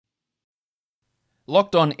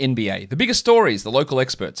Locked On NBA, the biggest stories, the local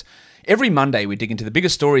experts. Every Monday, we dig into the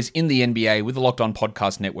biggest stories in the NBA with the Locked On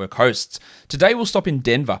Podcast Network hosts. Today, we'll stop in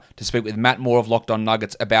Denver to speak with Matt Moore of Locked On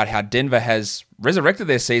Nuggets about how Denver has resurrected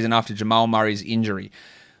their season after Jamal Murray's injury.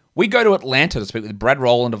 We go to Atlanta to speak with Brad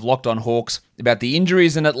Rowland of Locked On Hawks about the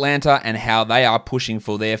injuries in Atlanta and how they are pushing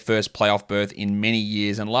for their first playoff berth in many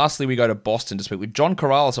years. And lastly, we go to Boston to speak with John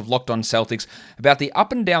Corrales of Locked On Celtics about the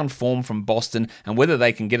up and down form from Boston and whether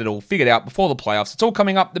they can get it all figured out before the playoffs. It's all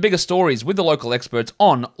coming up, the biggest stories with the local experts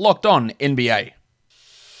on Locked On NBA.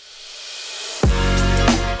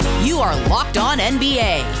 You are Locked On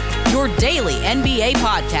NBA, your daily NBA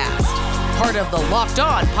podcast. Part of the Locked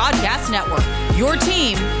On Podcast Network, your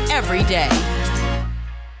team every day.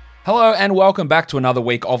 Hello and welcome back to another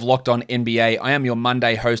week of Locked On NBA. I am your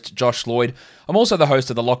Monday host, Josh Lloyd. I'm also the host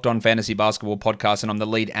of the Locked On Fantasy Basketball podcast, and I'm the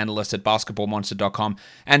lead analyst at basketballmonster.com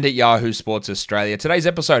and at Yahoo Sports Australia. Today's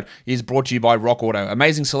episode is brought to you by Rock Auto.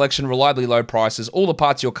 Amazing selection, reliably low prices, all the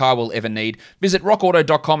parts your car will ever need. Visit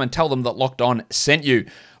rockauto.com and tell them that Locked On sent you.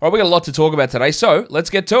 All right, we got a lot to talk about today, so let's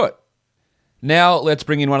get to it. Now, let's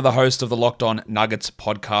bring in one of the hosts of the Locked On Nuggets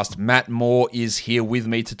podcast. Matt Moore is here with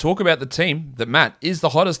me to talk about the team that, Matt, is the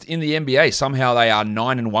hottest in the NBA. Somehow they are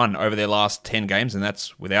 9-1 over their last 10 games, and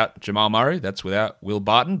that's without Jamal Murray, that's without Will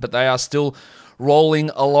Barton, but they are still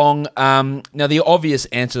rolling along. Now, the obvious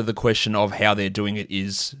answer to the question of how they're doing it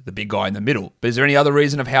is the big guy in the middle. But is there any other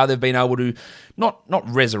reason of how they've been able to not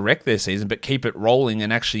resurrect their season, but keep it rolling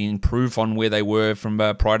and actually improve on where they were from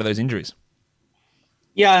prior to those injuries?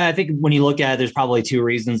 Yeah, I think when you look at it, there's probably two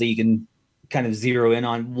reasons that you can kind of zero in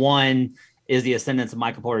on. One is the ascendance of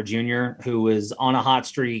Michael Porter Jr., who was on a hot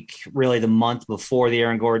streak really the month before the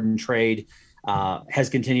Aaron Gordon trade, has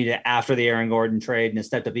continued it after the Aaron Gordon trade, and has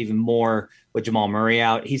stepped up even more with Jamal Murray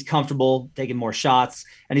out. He's comfortable taking more shots,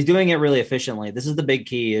 and he's doing it really efficiently. This is the big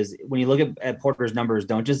key, is when you look at Porter's numbers,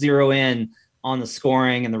 don't just zero in on the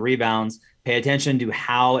scoring and the rebounds. Pay attention to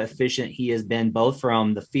how efficient he has been, both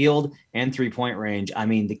from the field and three-point range. I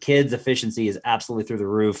mean, the kid's efficiency is absolutely through the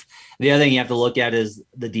roof. The other thing you have to look at is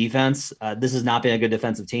the defense. This has not been a good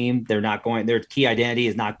defensive team. Their key identity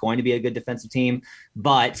is not going to be a good defensive team,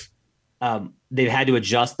 but they've had to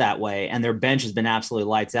adjust that way, and their bench has been absolutely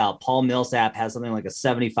lights out. Paul Millsap has something like a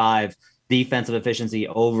 75 defensive efficiency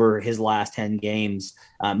over his last 10 games,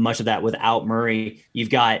 much of that without Murray. You've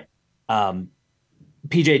got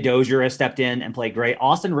PJ Dozier has stepped in and played great.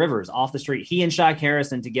 Austin Rivers off the street. He and Shaq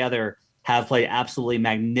Harrison together have played absolutely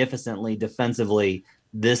magnificently defensively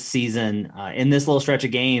this season in this little stretch of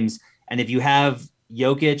games. And if you have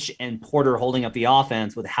Jokic and Porter holding up the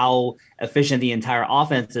offense with how efficient the entire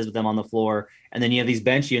offense is with them on the floor, and then you have these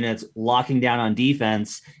bench units locking down on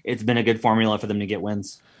defense, it's been a good formula for them to get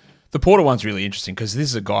wins. The Porter one's really interesting because this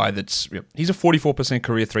is a guy he's a 44%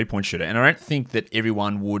 career three-point shooter, and I don't think that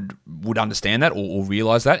everyone would understand that or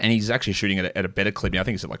realize that, and he's actually shooting at a better clip now. I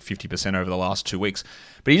think it's at like 50% over the last 2 weeks,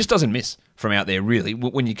 but he just doesn't miss from out there, really.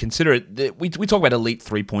 When you consider it, we talk about elite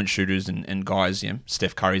three-point shooters and guys,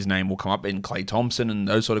 Steph Curry's name will come up, and Klay Thompson and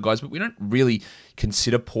those sort of guys, but we don't really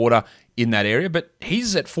consider Porter in that area, but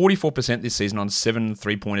he's at 44% this season on 7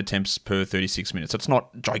 three-point attempts per 36 minutes. So it's not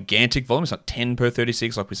gigantic volume. It's not 10 per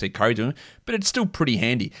 36 like we see Curry doing, but it's still pretty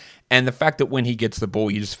handy. And the fact that when he gets the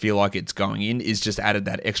ball, you just feel like it's going in is just added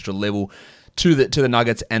that extra level to the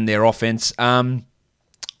Nuggets and their offense.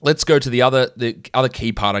 Let's go to the other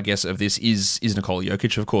key part, I guess, of this is Nikola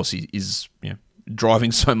Jokic. Of course, he is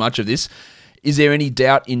driving so much of this. Is there any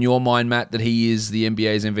doubt in your mind, Matt, that he is the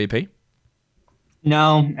NBA's MVP?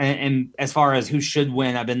 No, and as far as who should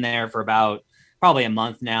win, I've been there for about probably a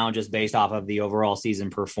month now, just based off of the overall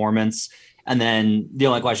season performance. And then the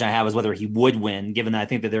only question I have is whether he would win, given that I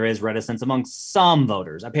think that there is reticence among some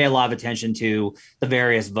voters. I pay a lot of attention to the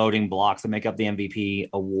various voting blocks that make up the MVP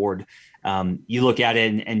award. You look at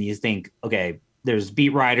it and you think, okay, there's beat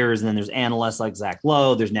writers, and then there's analysts like Zach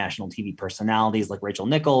Lowe. There's national TV personalities like Rachel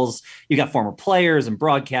Nichols. You got former players and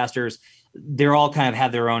broadcasters. They're all kind of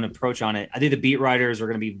have their own approach on it. I think the beat writers are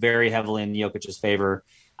going to be very heavily in Jokic's favor.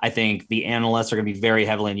 I think the analysts are going to be very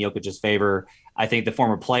heavily in Jokic's favor. I think the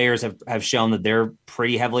former players have shown that they're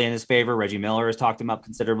pretty heavily in his favor. Reggie Miller has talked him up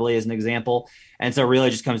considerably as an example. And so it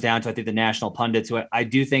really just comes down to, I think, the national pundits, who I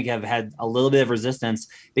do think have had a little bit of resistance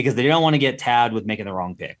because they don't want to get tabbed with making the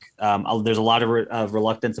wrong pick. There's a lot of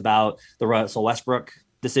reluctance about the Russell Westbrook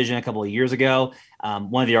decision a couple of years ago.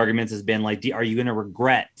 One of the arguments has been like, are you going to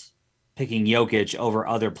regret picking Jokic over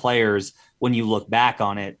other players when you look back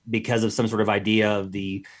on it because of some sort of idea of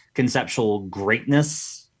the conceptual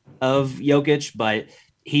greatness of Jokic? But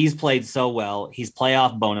he's played so well. He's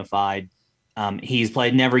playoff bona fide. He's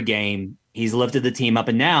played in every game. He's lifted the team up.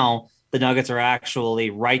 And now the Nuggets are actually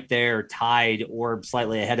right there, tied or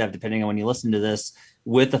slightly ahead of, depending on when you listen to this,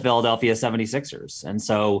 with the Philadelphia 76ers. And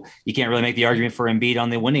so you can't really make the argument for Embiid on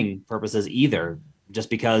the winning purposes either, just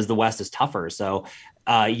because the West is tougher. So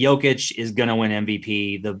Jokic is going to win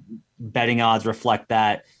MVP. The betting odds reflect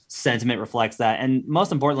that. Sentiment reflects that. And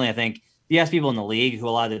most importantly, I think you ask people in the league who a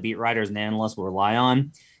lot of the beat writers and analysts will rely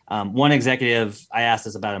on. One executive, I asked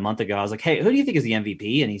this about a month ago. I was like, hey, who do you think is the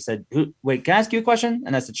MVP? And he said, wait, can I ask you a question?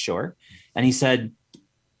 And I said, sure. And he said,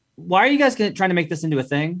 why are you guys trying to make this into a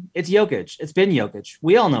thing? It's Jokic. It's been Jokic.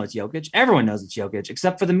 We all know it's Jokic. Everyone knows it's Jokic,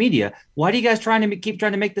 except for the media. Why do you guys keep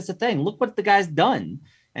trying to make this a thing? Look what the guy's done.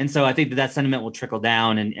 And so I think that sentiment will trickle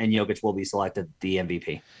down, and Jokic will be selected the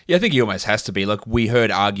MVP. Yeah, I think he almost has to be. Like, we heard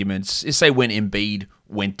arguments, say when Embiid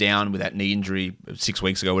went down with that knee injury 6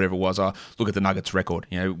 weeks ago, whatever it was, look at the Nuggets record.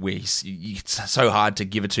 It's so hard to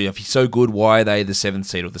give it to you. If he's so good, why are they the 7th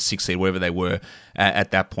seed or the 6th seed, wherever they were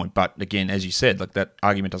at that point? But again, as you said, like, that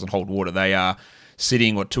argument doesn't hold water. They are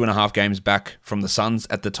sitting, 2.5 games back from the Suns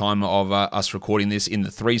at the time of us recording this in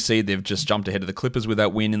the 3 seed. They've just jumped ahead of the Clippers with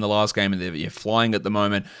that win in the last game, and they're flying at the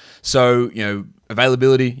moment. So,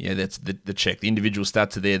 availability, that's the check. The individual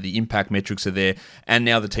stats are there, the impact metrics are there, and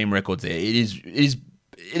now the team record's there.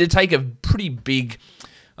 It'd take a pretty big,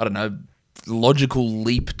 logical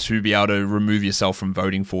leap to be able to remove yourself from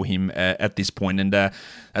voting for him at this point, and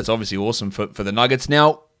that's obviously awesome for the Nuggets.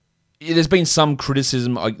 Now, there's been some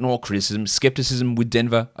skepticism with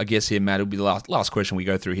Denver, I guess here, Matt. It'll be the last question we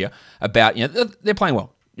go through here about, they're playing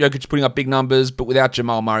well. Jokic putting up big numbers, but without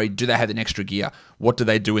Jamal Murray, do they have an extra gear? What do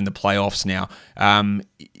they do in the playoffs now?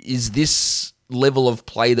 Is this level of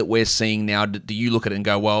play that we're seeing now, do you look at it and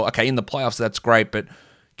go, well, okay, in the playoffs, that's great, but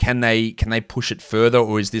can they push it further?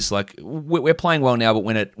 Or is this like, we're playing well now, but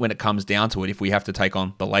when it comes down to it, if we have to take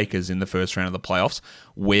on the Lakers in the first round of the playoffs,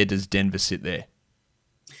 where does Denver sit there?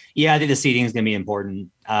 Yeah, I think the seeding is going to be important.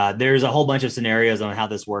 There's a whole bunch of scenarios on how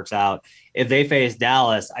this works out. If they face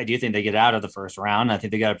Dallas, I do think they get out of the first round. I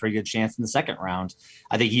think they got a pretty good chance in the second round.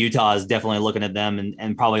 I think Utah is definitely looking at them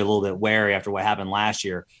and probably a little bit wary after what happened last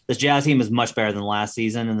year. This Jazz team is much better than last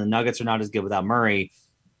season, and the Nuggets are not as good without Murray.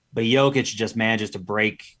 But Jokic just manages to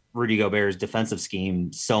break Rudy Gobert's defensive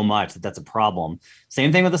scheme so much that's a problem.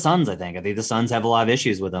 Same thing with the Suns, I think. I think the Suns have a lot of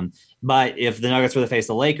issues with them. But if the Nuggets were to face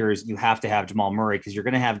the Lakers, you have to have Jamal Murray, because you're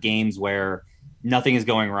going to have games where nothing is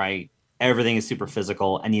going right, everything is super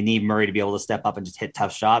physical, and you need Murray to be able to step up and just hit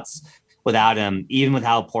tough shots. Without him, even with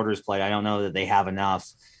how Porter's played, I don't know that they have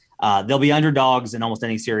enough. They'll be underdogs in almost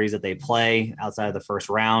any series that they play outside of the first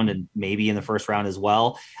round, and maybe in the first round as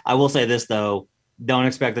well. I will say this, though. Don't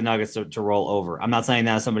expect the Nuggets to roll over. I'm not saying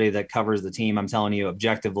that as somebody that covers the team. I'm telling you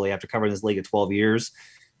objectively, after covering this league at 12 years,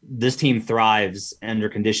 this team thrives under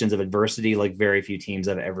conditions of adversity like very few teams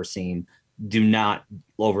I've ever seen. Do not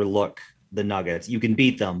overlook the Nuggets. You can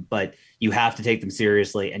beat them, but you have to take them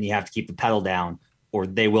seriously, and you have to keep the pedal down, or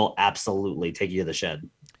they will absolutely take you to the shed.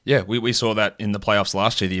 Yeah, we saw that in the playoffs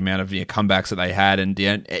last year, the amount of comebacks that they had, and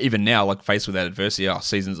even now, like, faced with that adversity,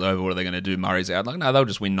 season's over, what are they going to do? Murray's out. Like, no, they'll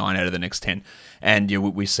just win 9 out of the next 10. And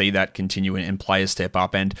we see that continue and players step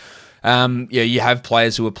up. And you have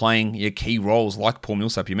players who are playing key roles, like Paul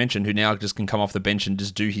Millsap, you mentioned, who now just can come off the bench and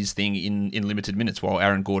just do his thing in limited minutes, while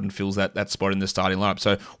Aaron Gordon fills that spot in the starting lineup.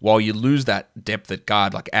 So while you lose that depth at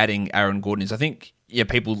guard, like adding Aaron Gordon is, I think,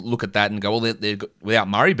 people look at that and go, well, they're without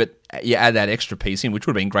Murray, but you add that extra piece in, which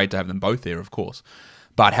would have been great to have them both there, of course.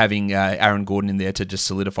 But having Aaron Gordon in there to just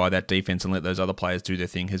solidify that defense and let those other players do their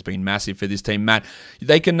thing has been massive for this team. Matt,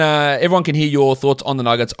 everyone can hear your thoughts on the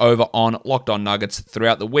Nuggets over on Locked On Nuggets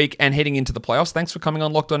throughout the week and heading into the playoffs. Thanks for coming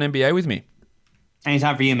on Locked On NBA with me.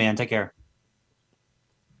 Anytime for you, man. Take care.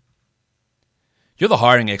 You're the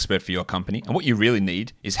hiring expert for your company, and what you really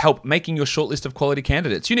need is help making your shortlist of quality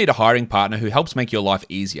candidates. You need a hiring partner who helps make your life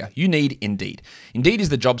easier. You need Indeed. Indeed is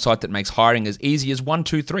the job site that makes hiring as easy as 1,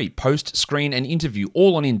 2, 3. Post, screen, and interview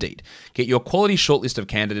all on Indeed. Get your quality shortlist of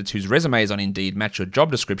candidates whose resumes on Indeed match your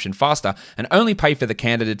job description faster, and only pay for the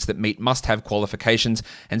candidates that meet must-have qualifications,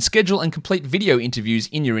 and schedule and complete video interviews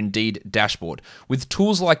in your Indeed dashboard. With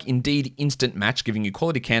tools like Indeed Instant Match, giving you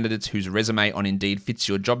quality candidates whose resume on Indeed fits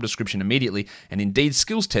your job description immediately, and Indeed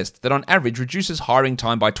skills test that on average reduces hiring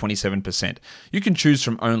time by 27%. You can choose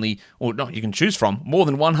from more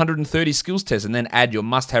than 130 skills tests and then add your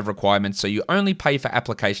must-have requirements, so you only pay for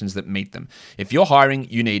applications that meet them. If you're hiring,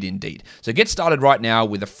 you need Indeed. So get started right now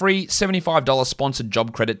with a free $75 sponsored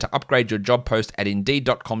job credit to upgrade your job post at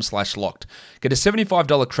Indeed.com/locked. Get a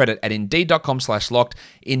 $75 credit at Indeed.com/locked.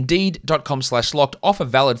 Indeed.com/locked. Offer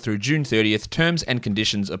valid through June 30th. Terms and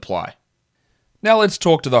conditions apply. Now let's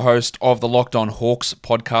talk to the host of the Locked On Hawks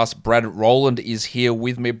podcast. Brad Rowland is here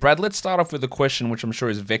with me. Brad, let's start off with a question which I'm sure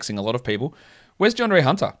is vexing a lot of people. Where's DeAndre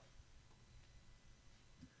Hunter?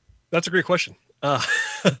 That's a great question.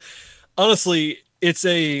 Honestly, it's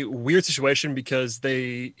a weird situation because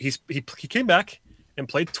he came back and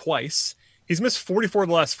played twice. He's missed 44 of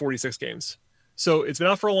the last 46 games. So it's been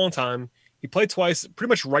out for a long time. He played twice, pretty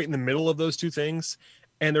much right in the middle of those two things.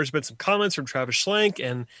 And there's been some comments from Travis Schlenk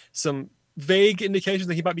and some vague indications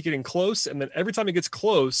that he might be getting close. And then every time he gets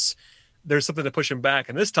close, there's something to push him back.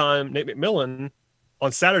 And this time, Nate McMillan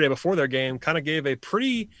on Saturday before their game kind of gave a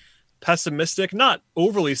pretty pessimistic, not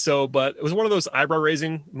overly so, but it was one of those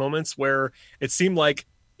eyebrow-raising moments where it seemed like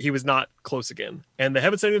he was not close again. And they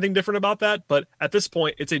haven't said anything different about that, but at this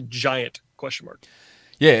point, it's a giant question mark.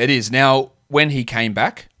 Yeah, it is. Now, when he came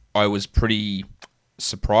back, I was pretty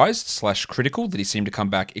surprised/critical that he seemed to come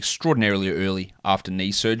back extraordinarily early after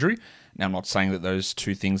knee surgery. Now, I'm not saying that those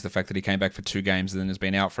two things, the fact that he came back for 2 games and then has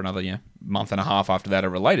been out for another month and a half after that, are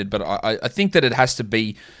related. But I think that it has to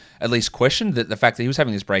be at least questioned that the fact that he was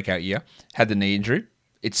having this breakout year, had the knee injury,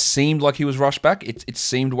 it seemed like he was rushed back. It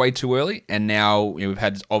seemed way too early. And now we've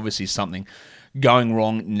had obviously something going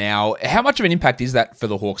wrong now. How much of an impact is that for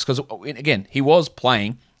the Hawks? Because, again, he was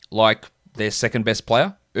playing like their second best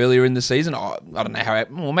player earlier in the season. I don't know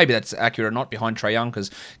well, maybe that's accurate or not, behind Trae Young, because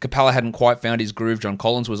Capella hadn't quite found his groove. John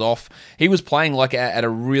Collins was off. He was playing like at a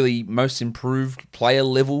really most improved player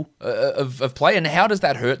level of play. And how does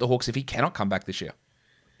that hurt the Hawks if he cannot come back this year?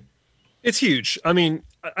 It's huge. I mean,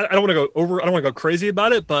 I don't want to go over. I don't want to go crazy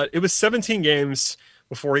about it, but it was 17 games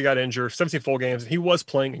before he got injured, 17 full games, and he was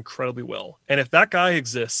playing incredibly well. And if that guy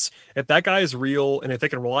exists, if that guy is real, and if they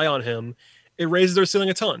can rely on him, it raises their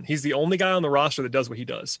ceiling a ton. He's the only guy on the roster that does what he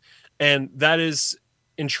does. And that is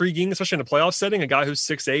intriguing, especially in a playoff setting. A guy who's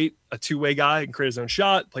 6'8", a two-way guy, can create his own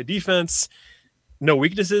shot, play defense, no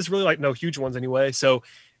weaknesses, really, like no huge ones anyway. So,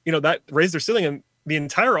 that raised their ceiling. And the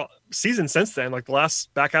entire season since then, like the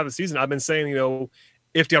last back half of the season, I've been saying,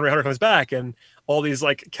 if DeAndre Hunter comes back and all these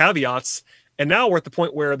like caveats. And now we're at the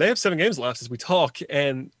point where they have 7 games left as we talk,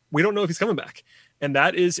 and we don't know if he's coming back. And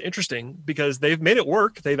that is interesting because they've made it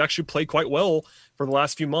work. They've actually played quite well for the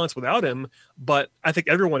last few months without him. But I think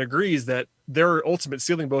everyone agrees that their ultimate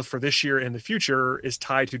ceiling, both for this year and the future, is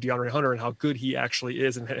tied to DeAndre Hunter and how good he actually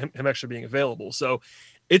is and him actually being available. So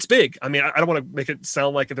it's big. I mean, I don't want to make it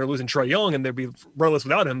sound like they're losing Trae Young and they'd be rudderless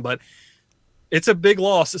without him, but it's a big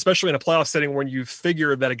loss, especially in a playoff setting when you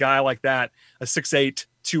figure that a guy like that, a 6'8",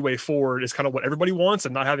 two-way forward, is kind of what everybody wants,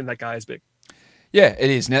 and not having that guy is big. Yeah, it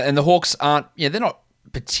is. Now, and the Hawks aren't, they're not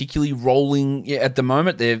particularly rolling at the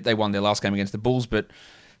moment. They won their last game against the Bulls, but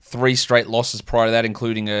 3 straight losses prior to that,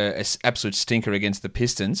 including a absolute stinker against the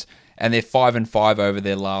Pistons. And they're 5-5 over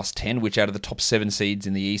their last 10, which out of the top 7 seeds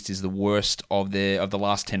in the East is the worst of the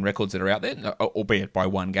last 10 records that are out there, albeit by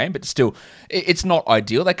 1 game. But still, it's not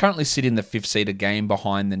ideal. They currently sit in the 5th seed, a game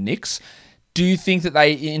behind the Knicks. Do you think that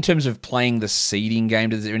they, in terms of playing the seeding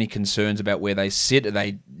game, is there any concerns about where they sit? Are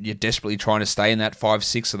they desperately trying to stay in that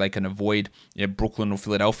 5-6 so they can avoid Brooklyn or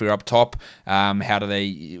Philadelphia up top? How do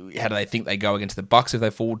they think they go against the Bucks if they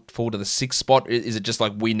fall to the 6th spot? Is it just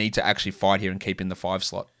like we need to actually fight here and keep in the 5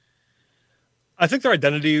 slot? I think their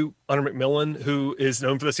identity under McMillan, who is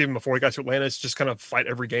known for this even before he got to Atlanta, is just kind of fight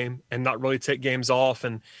every game and not really take games off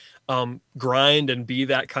and grind and be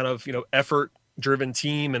that kind of effort-driven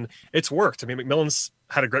team. And it's worked. I mean, McMillan's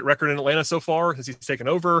had a great record in Atlanta so far as he's taken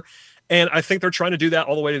over. And I think they're trying to do that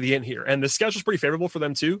all the way to the end here. And the schedule's pretty favorable for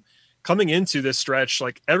them too. Coming into this stretch,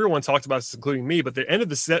 like everyone talked about this, including me, but the end of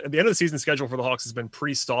the season schedule for the Hawks has been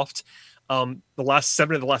pretty soft. The last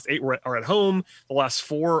 7 of the last 8 are at home. The last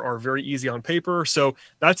 4 are very easy on paper. So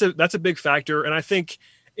that's a big factor. And I think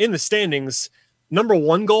in the standings, number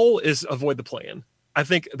 1 goal is avoid the play-in. I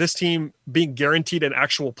think this team being guaranteed an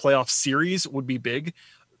actual playoff series would be big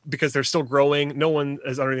because they're still growing. No one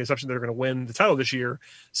is under the assumption they're going to win the title this year.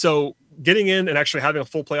 So getting in and actually having a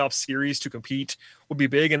full playoff series to compete would be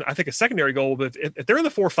big. And I think a secondary goal, but if they're in the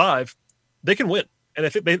 4-5, they can win. And I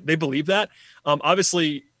think they believe that.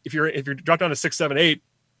 Obviously, if you're dropped down to 6, 7, 8,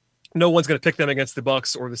 no one's going to pick them against the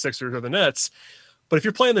Bucks or the Sixers or the Nets. But if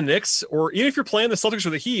you're playing the Knicks, or even if you're playing the Celtics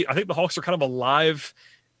or the Heat, I think the Hawks are kind of a live.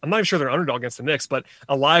 I'm not even sure they're underdog against the Knicks, but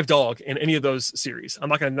a live dog in any of those series. I'm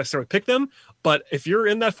not going to necessarily pick them, but if you're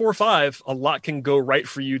in that 4-5, a lot can go right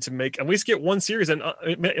for you to make at least get one series. And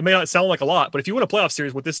it may not sound like a lot, but if you win a playoff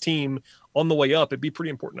series with this team on the way up, it'd be pretty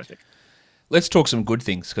important, I think. Let's talk some good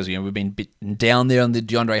things because we've been bit down there on the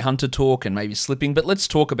DeAndre Hunter talk and maybe slipping, but let's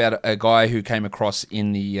talk about a guy who came across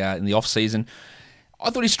in the off season. I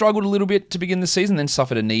thought he struggled a little bit to begin the season, then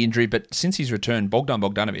suffered a knee injury, but since he's returned, Bogdan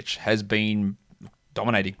Bogdanovic has been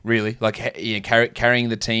dominating, really. Like, carrying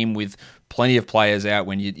the team with plenty of players out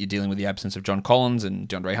when you're dealing with the absence of John Collins and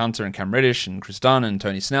DeAndre Hunter and Cam Reddish and Chris Dunn and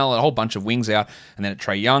Tony Snell, a whole bunch of wings out, and then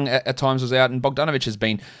Trae Young at times was out, and Bogdanovic has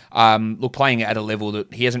been playing at a level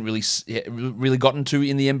that he hasn't really gotten to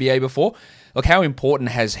in the NBA before. Look, how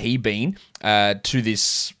important has he been to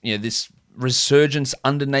this resurgence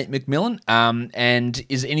under Nate McMillan, and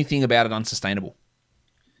is anything about it unsustainable?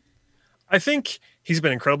 I think he's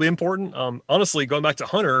been incredibly important. Honestly, going back to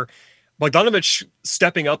Hunter, Bogdanovic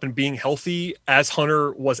stepping up and being healthy as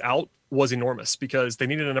Hunter was out was enormous because they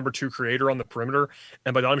needed a number 2 creator on the perimeter,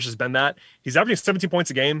 and Bogdanovic has been that. He's averaging 17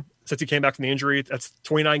 points a game since he came back from the injury. That's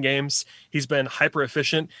 29 games. He's been hyper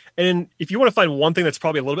efficient. And if you want to find one thing that's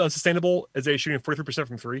probably a little bit unsustainable, is they shooting 43%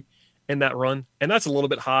 from 3 in that run, and that's a little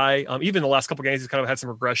bit high. Even the last couple games, he's kind of had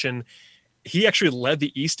some regression. He actually led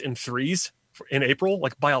the East in threes in April,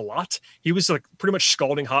 like by a lot. He was like pretty much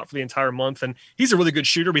scalding hot for the entire month, and he's a really good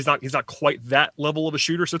shooter, but he's not quite that level of a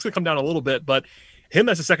shooter, so it's gonna come down a little bit. But him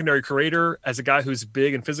as a secondary creator, as a guy who's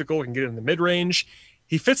big and physical, can get in the mid-range,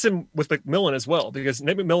 he fits in with McMillan as well, because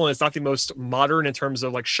Nate McMillan is not the most modern in terms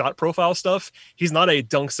of like shot profile stuff. He's not a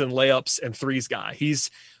dunks and layups and threes guy.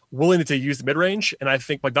 He's willing to use the mid-range, and I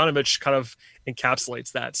think Bogdanovic kind of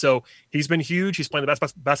encapsulates that. So he's been huge. He's playing the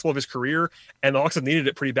best basketball of his career, and the Hawks have needed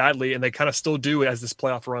it pretty badly, and they kind of still do as this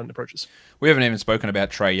playoff run approaches. We haven't even spoken about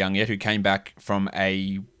Trae Young yet, who came back from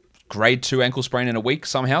a grade 2 ankle sprain in a week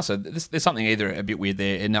somehow. So there's something either a bit weird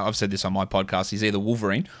there. And I've said this on my podcast. He's either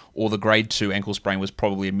Wolverine or the grade 2 ankle sprain was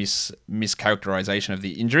probably a mischaracterization of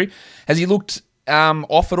the injury. Has he looked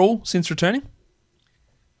off at all since returning?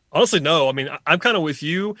 Honestly, no. I mean, I'm kind of with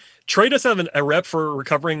you. Trae does have a rep for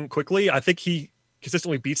recovering quickly. I think he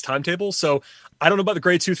consistently beats timetables. So I don't know about the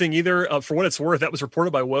grade 2 thing either. For what it's worth, that was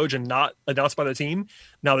reported by Woj and not announced by the team.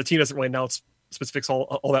 Now, the team doesn't really announce specifics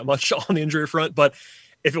all that much on the injury front. But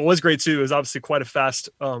if it was grade 2, it was obviously quite a fast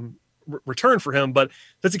return for him. But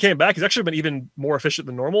since he came back, he's actually been even more efficient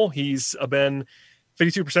than normal. He's been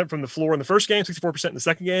 52% from the floor in the first game, 64% in the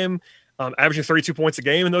second game, averaging 32 points a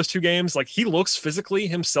game in those 2 games. Like, he looks physically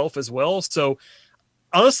himself as well. So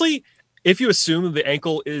honestly, if you assume the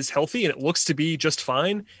ankle is healthy and it looks to be just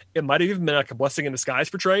fine, it might have even been like a blessing in disguise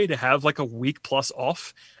for Trae to have like a week plus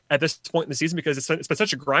off at this point in the season, because it's been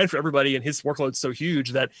such a grind for everybody, and his workload's so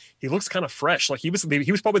huge that he looks kind of fresh. Like, he was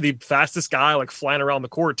probably the fastest guy like flying around the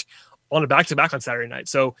court on a back-to-back on Saturday night.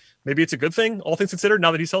 So maybe it's a good thing, all things considered,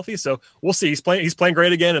 now that he's healthy. So we'll see. He's playing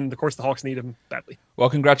great again, and of course the Hawks need him badly. Well,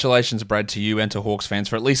 congratulations, Brad, to you and to Hawks fans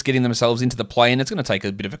for at least getting themselves into the play, and it's going to take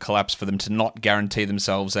a bit of a collapse for them to not guarantee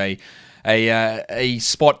themselves a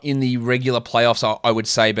spot in the regular playoffs, I would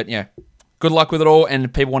say. But yeah, good luck with it all, and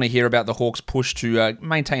if people want to hear about the Hawks' push to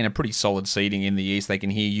maintain a pretty solid seeding in the East, they can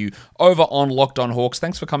hear you over on Locked On Hawks.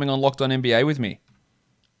 Thanks for coming on Locked On NBA with me.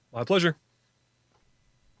 My pleasure.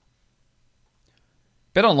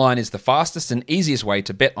 BetOnline is the fastest and easiest way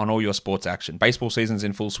to bet on all your sports action. Baseball season's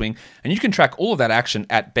in full swing, and you can track all of that action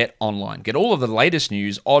at BetOnline. Get all of the latest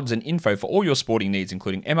news, odds, and info for all your sporting needs,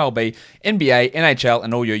 including MLB, NBA, NHL,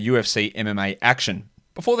 and all your UFC MMA action.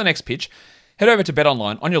 Before the next pitch, head over to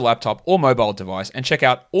BetOnline on your laptop or mobile device and check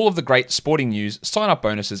out all of the great sporting news, sign-up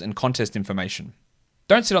bonuses, and contest information.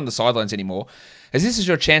 Don't sit on the sidelines anymore, as this is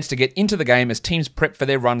your chance to get into the game as teams prep for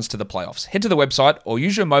their runs to the playoffs. Head to the website or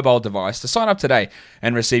use your mobile device to sign up today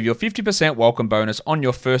and receive your 50% welcome bonus on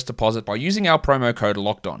your first deposit by using our promo code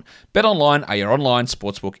LOCKEDON. BetOnline are your online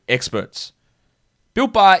sportsbook experts.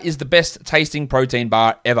 Built Bar is the best tasting protein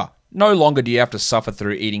bar ever. No longer do you have to suffer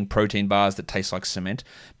through eating protein bars that taste like cement.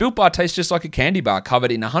 Built Bar tastes just like a candy bar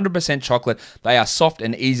covered in 100% chocolate. They are soft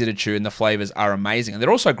and easy to chew, and the flavors are amazing. And they're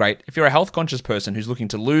also great if you're a health-conscious person who's looking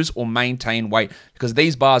to lose or maintain weight, because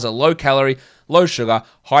these bars are low calorie, low sugar,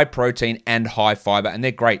 high protein, and high fiber, and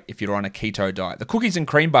they're great if you're on a keto diet. The cookies and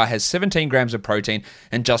cream bar has 17 grams of protein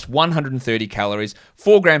and just 130 calories,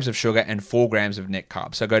 4 grams of sugar, and 4 grams of net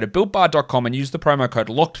carbs. So go to BuiltBar.com and use the promo code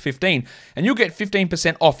LOCKED15, and you'll get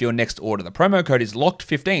 15% off your next order. The promo code is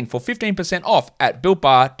LOCKED15 for 15% off at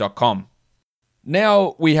BuiltBar.com.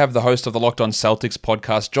 Now we have the host of the Locked On Celtics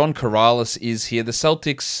podcast, John Corrales, is here. The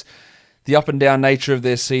Celtics, the up and down nature of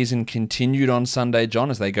their season continued on Sunday,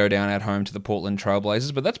 John, as they go down at home to the Portland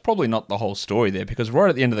Trailblazers. But that's probably not the whole story there, because right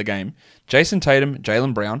at the end of the game, Jason Tatum,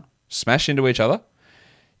 Jaylen Brown smashed into each other.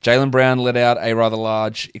 Jaylen Brown let out a rather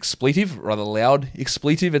loud expletive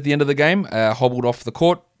at the end of the game, hobbled off the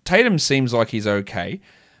court. Tatum seems like he's okay,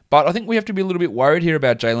 but I think we have to be a little bit worried here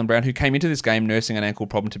about Jaylen Brown, who came into this game nursing an ankle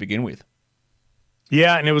problem to begin with.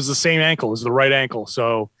 Yeah, and it was the same ankle. It was the right ankle,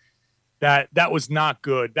 so that was not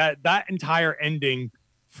good. That entire ending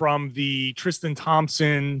from the Tristan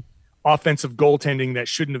Thompson offensive goaltending that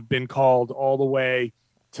shouldn't have been called all the way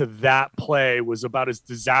to that play was about as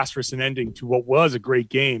disastrous an ending to what was a great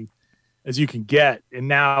game as you can get. And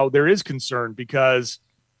now there is concern because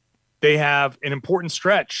they have an important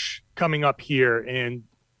stretch coming up here, and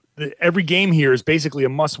every game here is basically a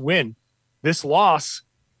must win. This loss,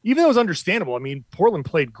 even though it was understandable, I mean, Portland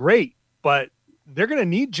played great, but they're going to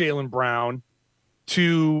need Jaylen Brown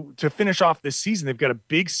to finish off this season. They've got a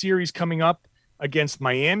big series coming up against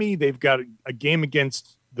Miami. They've got a game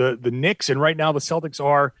against the Knicks, and right now the Celtics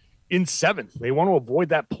are in 7th. They want to avoid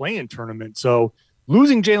that play-in tournament. So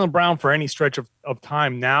losing Jaylen Brown for any stretch of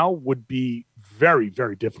time now would be very,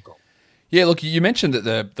 very difficult. Yeah, look, you mentioned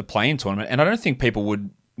that the play-in tournament, and I don't think people would,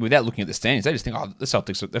 without looking at the standings, they just think, the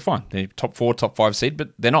Celtics, they're fine. They're top 4, top 5 seed,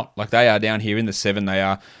 but they're not. Like, they are down here in the 7. They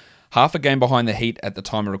are half a game behind the Heat at the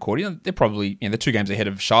time of recording. They're probably, they're 2 games ahead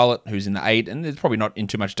of Charlotte, who's in the 8, and they're probably not in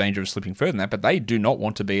too much danger of slipping further than that, but they do not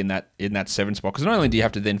want to be in that 7 spot, because not only do you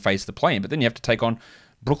have to then face the play-in, but then you have to take on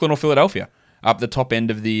Brooklyn or Philadelphia up the top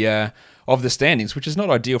end of the standings, which is not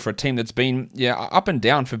ideal for a team that's been up and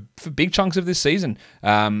down for big chunks of this season.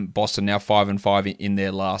 Boston now 5-5 in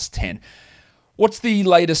their last 10. What's the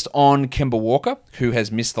latest on Kemba Walker, who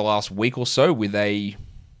has missed the last week or so with a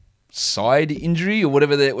side injury or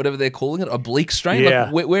whatever they're calling it, oblique strain?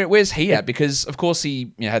 Yeah. Like, where's he at? Because of course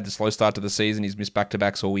he had the slow start to the season. He's missed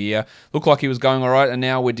back-to-backs all year. Looked like he was going all right, and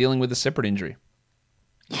now we're dealing with a separate injury.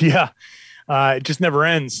 Yeah. It just never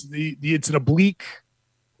ends. It's an oblique.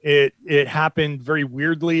 It happened very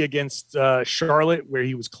weirdly against Charlotte, where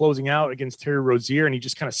he was closing out against Terry Rozier, and he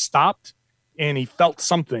just kind of stopped, and he felt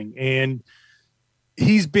something. And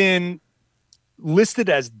he's been listed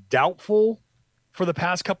as doubtful for the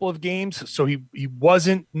past couple of games, so he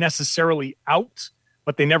wasn't necessarily out,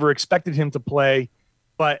 but they never expected him to play.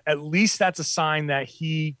 But at least that's a sign that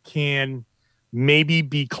he can maybe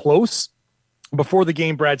be close. Before the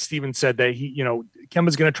game, Brad Stevens said that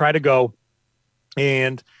Kemba's going to try to go.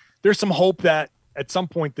 And there's some hope that at some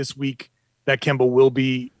point this week that Kemba will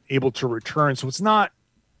be able to return. So it's not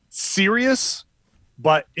serious,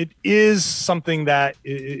 but it is something that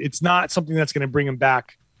it's not something that's going to bring him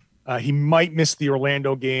back. He might miss the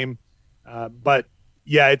Orlando game. But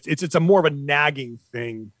yeah, it's a more of a nagging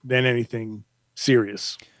thing than anything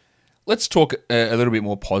serious. Let's talk a little bit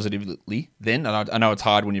more positively then. And I know it's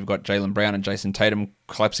hard when you've got Jaylen Brown and Jason Tatum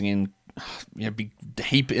collapsing in big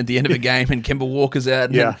heap at the end of a game and Kemba Walker's out.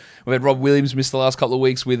 And we've had Rob Williams miss the last couple of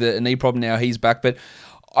weeks with a knee problem. Now he's back. But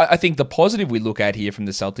I think the positive we look at here from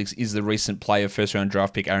the Celtics is the recent play of first-round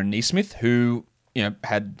draft pick Aaron Nesmith, who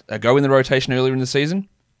had a go in the rotation earlier in the season,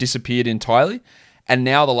 disappeared entirely. And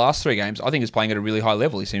now the last 3 games, I think he's playing at a really high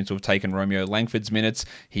level. He seems to have taken Romeo Langford's minutes.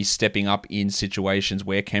 He's stepping up in situations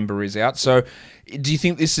where Kemba is out. So do you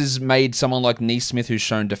think this has made someone like Nesmith, who's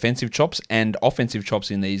shown defensive chops and offensive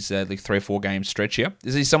chops in these 3 or 4 game stretch here,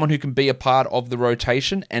 is he someone who can be a part of the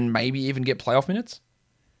rotation and maybe even get playoff minutes?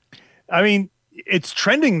 I mean, it's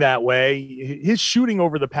trending that way. His shooting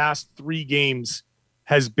over the past 3 games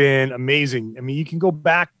has been amazing. I mean, you can go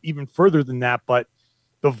back even further than that, but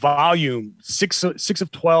the volume, 6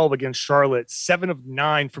 of 12 against Charlotte, 7 of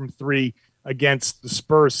 9 from 3 against the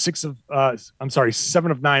Spurs, 7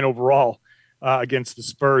 of 9 overall against the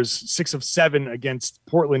Spurs, 6 of 7 against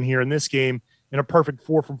Portland here in this game, and a perfect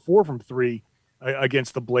 4 from 4 from 3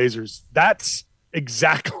 against the Blazers. That's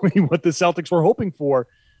exactly what the Celtics were hoping for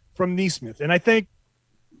from Nesmith. And I think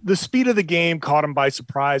the speed of the game caught him by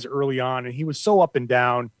surprise early on, and he was so up and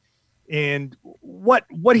down. And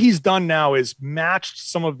what he's done now is matched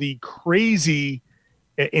some of the crazy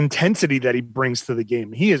intensity that he brings to the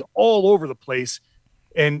game. He is all over the place,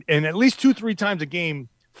 and at least 2-3 times a game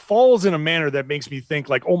falls in a manner that makes me think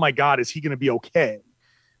like, oh my God, is he going to be okay?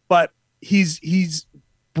 But he's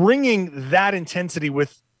bringing that intensity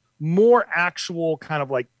with more actual kind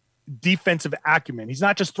of like defensive acumen. He's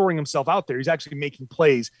not just throwing himself out there. He's actually making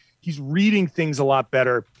plays. He's reading things a lot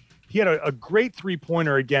better. He had a great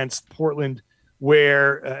 3-pointer against Portland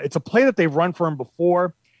where it's a play that they've run for him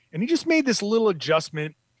before. And he just made this little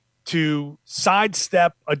adjustment to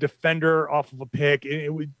sidestep a defender off of a pick.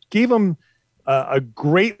 It gave him a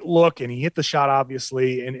great look, and he hit the shot,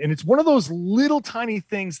 obviously. And it's one of those little tiny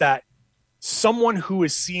things that someone who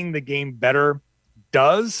is seeing the game better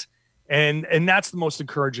does. And that's the most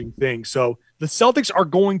encouraging thing. So the Celtics are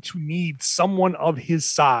going to need someone of his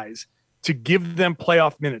size to give them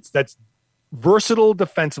playoff minutes. That's versatile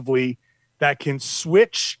defensively, that can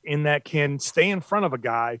switch and that can stay in front of a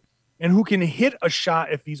guy and who can hit a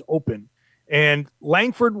shot if he's open. And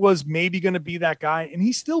Langford was maybe going to be that guy, and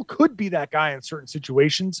he still could be that guy in certain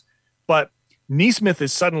situations. But Nesmith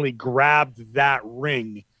has suddenly grabbed that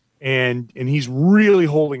ring, and he's really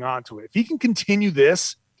holding on to it. If he can continue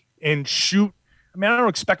this and shoot, I mean, I don't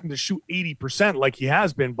expect him to shoot 80% like he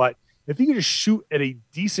has been, but if he can just shoot at a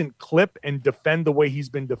decent clip and defend the way he's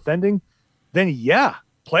been defending, then yeah,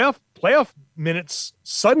 playoff minutes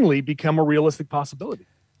suddenly become a realistic possibility.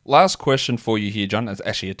 Last question for you here, John. It's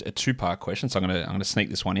actually a two-part question, so I'm gonna sneak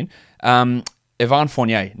this one in. Evan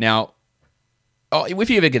Fournier. Now, if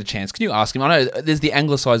you ever get a chance, can you ask him? I know there's the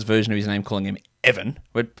anglicised version of his name calling him Evan,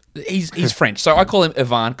 but he's French, so I call him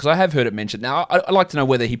Evan because I have heard it mentioned. Now, I'd like to know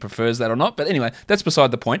whether he prefers that or not, but anyway, that's beside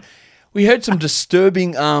the point. We heard some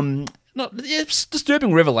disturbing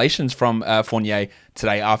revelations from Fournier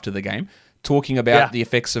today after the game, talking about the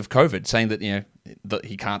effects of COVID, saying that that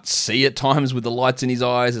he can't see at times with the lights in his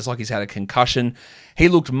eyes. It's like he's had a concussion. He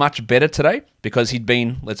looked much better today because he'd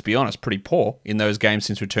been, let's be honest, pretty poor in those games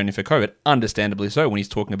since returning for COVID. Understandably so when he's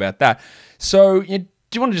talking about that. So, do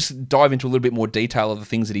you want to just dive into a little bit more detail of the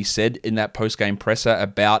things that he said in that post-game presser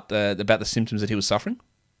about the symptoms that he was suffering?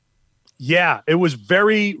 Yeah, it was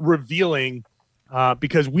very revealing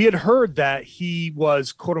because we had heard that he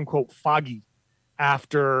was quote unquote foggy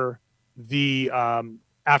after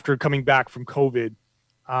coming back from COVID.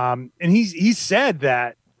 And he said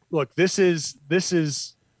that, look, this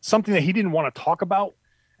is something that he didn't want to talk about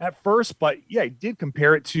at first, but yeah, he did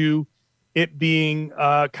compare it to it being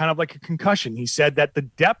kind of like a concussion. He said that the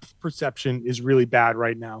depth perception is really bad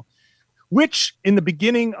right now, which in the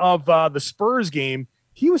beginning of the Spurs game,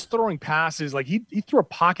 he was throwing passes. Like he threw a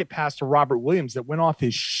pocket pass to Robert Williams that went off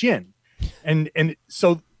his shin. And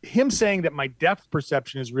so him saying that my depth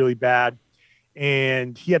perception is really bad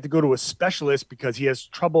and he had to go to a specialist because he has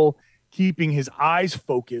trouble keeping his eyes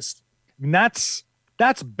focused. I mean, that's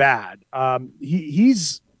bad. He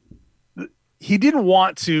didn't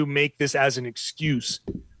want to make this as an excuse,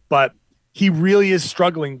 but he really is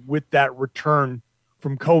struggling with that return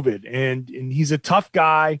from COVID. And he's a tough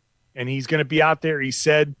guy and he's going to be out there. He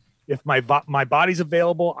said, if my body's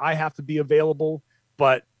available, I have to be available.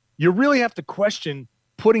 But you really have to question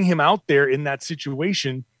putting him out there in that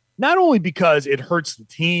situation, not only because it hurts the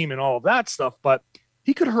team and all of that stuff, but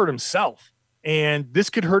he could hurt himself and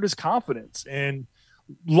this could hurt his confidence. And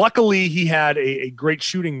luckily he had a great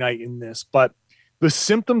shooting night in this, but the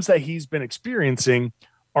symptoms that he's been experiencing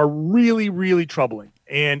are really, really troubling.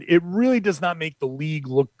 And it really does not make the league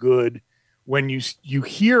look good when you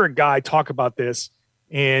hear a guy talk about this.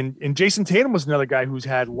 And Jason Tatum was another guy who's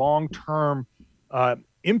had long-term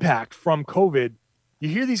impact from COVID. You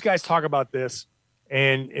hear these guys talk about this,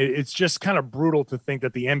 and it's just kind of brutal to think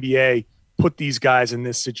that the NBA put these guys in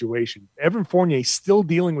this situation. Evan Fournier still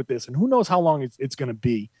dealing with this, and who knows how long it's going to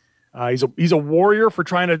be. He's a warrior for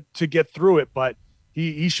trying to get through it, but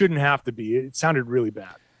he shouldn't have to be. It sounded really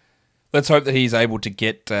bad. Let's hope that he's able to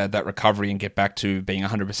get that recovery and get back to being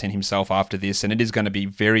 100% himself after this. And it is going to be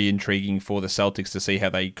very intriguing for the Celtics to see how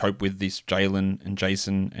they cope with this Jalen and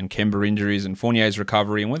Jason and Kemba injuries and Fournier's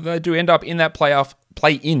recovery and whether they do end up in that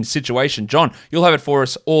play-in situation. John, you'll have it for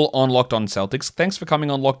us all on Locked On Celtics. Thanks for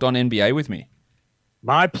coming on Locked On NBA with me.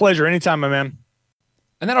 My pleasure. Anytime, my man.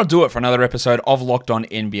 And that'll do it for another episode of Locked On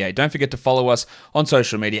NBA. Don't forget to follow us on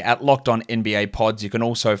social media at Locked On NBA Pods. You can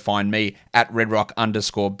also find me at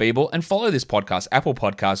RedRock_Beeble and follow this podcast, Apple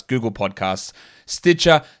Podcasts, Google Podcasts,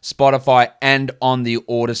 Stitcher, Spotify, and on the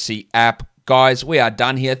Odyssey app. Guys, we are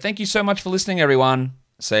done here. Thank you so much for listening, everyone.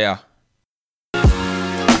 See ya.